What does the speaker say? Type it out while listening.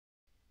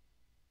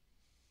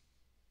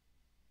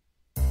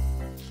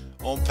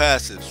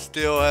ONPASSIVE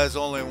still has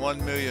only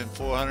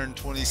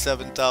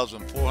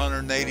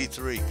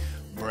 1,427,483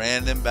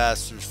 brand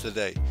ambassadors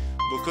today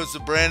because the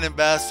brand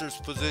ambassador's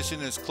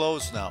position is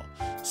closed now.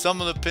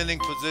 Some of the pending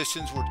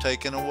positions were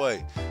taken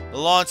away. The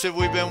launch that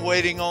we've been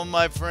waiting on,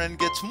 my friend,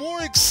 gets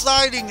more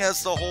exciting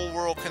as the whole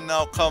world can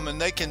now come and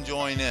they can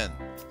join in.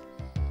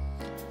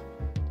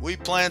 We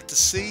plant the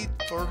seed,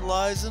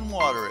 fertilize, and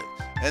water it,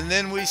 and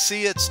then we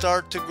see it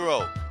start to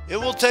grow. It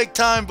will take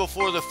time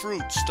before the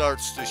fruit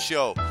starts to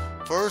show.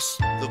 First,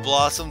 the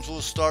blossoms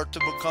will start to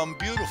become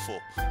beautiful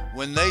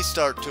when they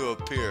start to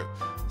appear.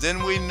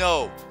 Then we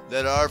know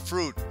that our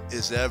fruit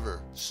is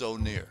ever so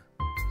near.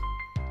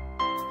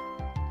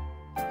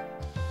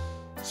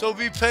 So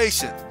be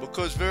patient,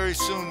 because very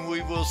soon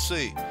we will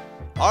see.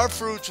 Our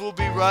fruits will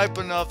be ripe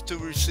enough to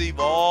receive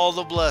all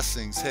the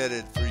blessings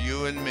headed for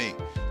you and me.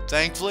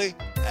 Thankfully,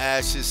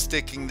 Ash is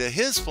sticking to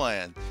his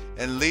plan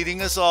and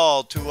leading us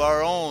all to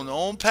our own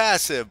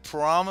ONPASSIVE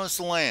promised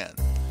land.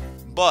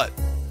 But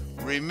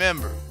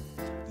remember,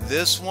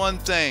 this one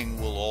thing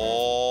will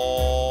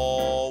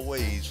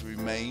always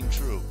remain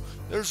true.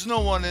 There's no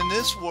one in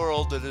this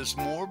world that is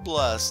more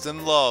blessed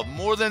and loved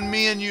more than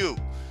me and you.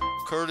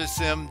 Curtis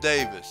M.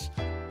 Davis,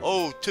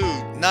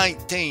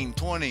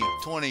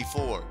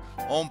 02-19-2024.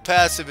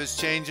 ONPASSIVE is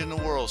changing the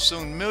world,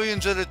 soon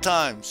millions at a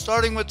time,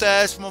 starting with the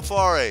Ash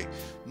Mafare,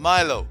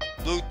 Milo,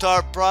 Blue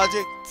Tarp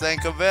Project,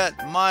 Think of It,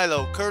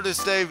 Milo,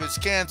 Curtis Davis,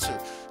 Cancer,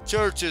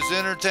 Churches,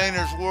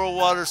 Entertainers, World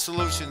Water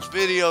Solutions.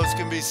 Videos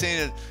can be seen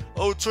at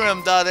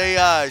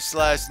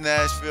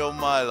otrim.ai/Nashville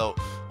Milo.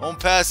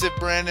 ONPASSIVE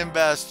brand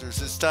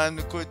ambassadors, it's time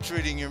to quit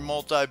treating your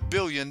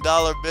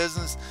multi-billion-dollar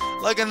business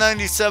like a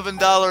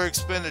 $97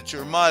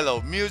 expenditure.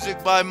 Milo,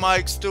 music by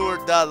Mike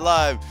Stewart.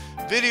 Live,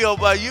 video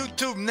by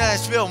YouTube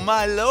Nashville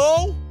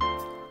Milo.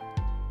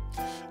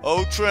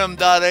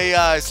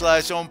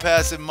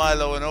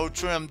 otrim.ai/ONPASSIVEMILO and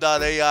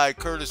otrim.ai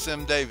Curtis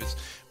M. Davis.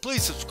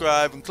 Please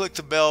subscribe and click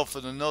the bell for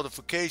the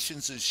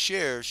notifications and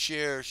share.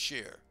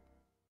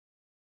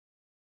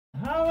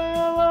 How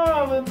am I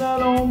loving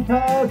that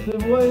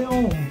ONPASSIVE way,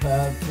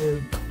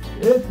 ONPASSIVE?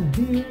 It's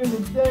here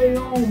today,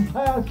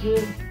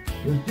 ONPASSIVE.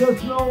 There's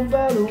just no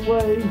better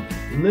way.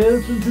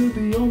 Listen to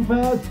the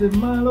ONPASSIVE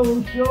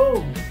Milo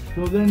show,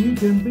 so then you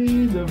can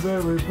be the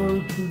very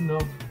first to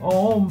know.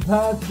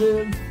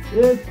 ONPASSIVE,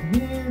 it's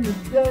here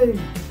today.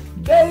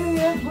 Daily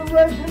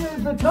inspiration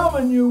is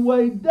coming your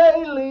way.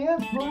 Daily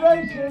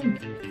inspiration,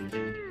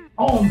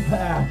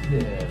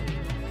 ONPASSIVE.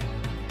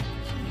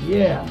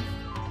 Yeah.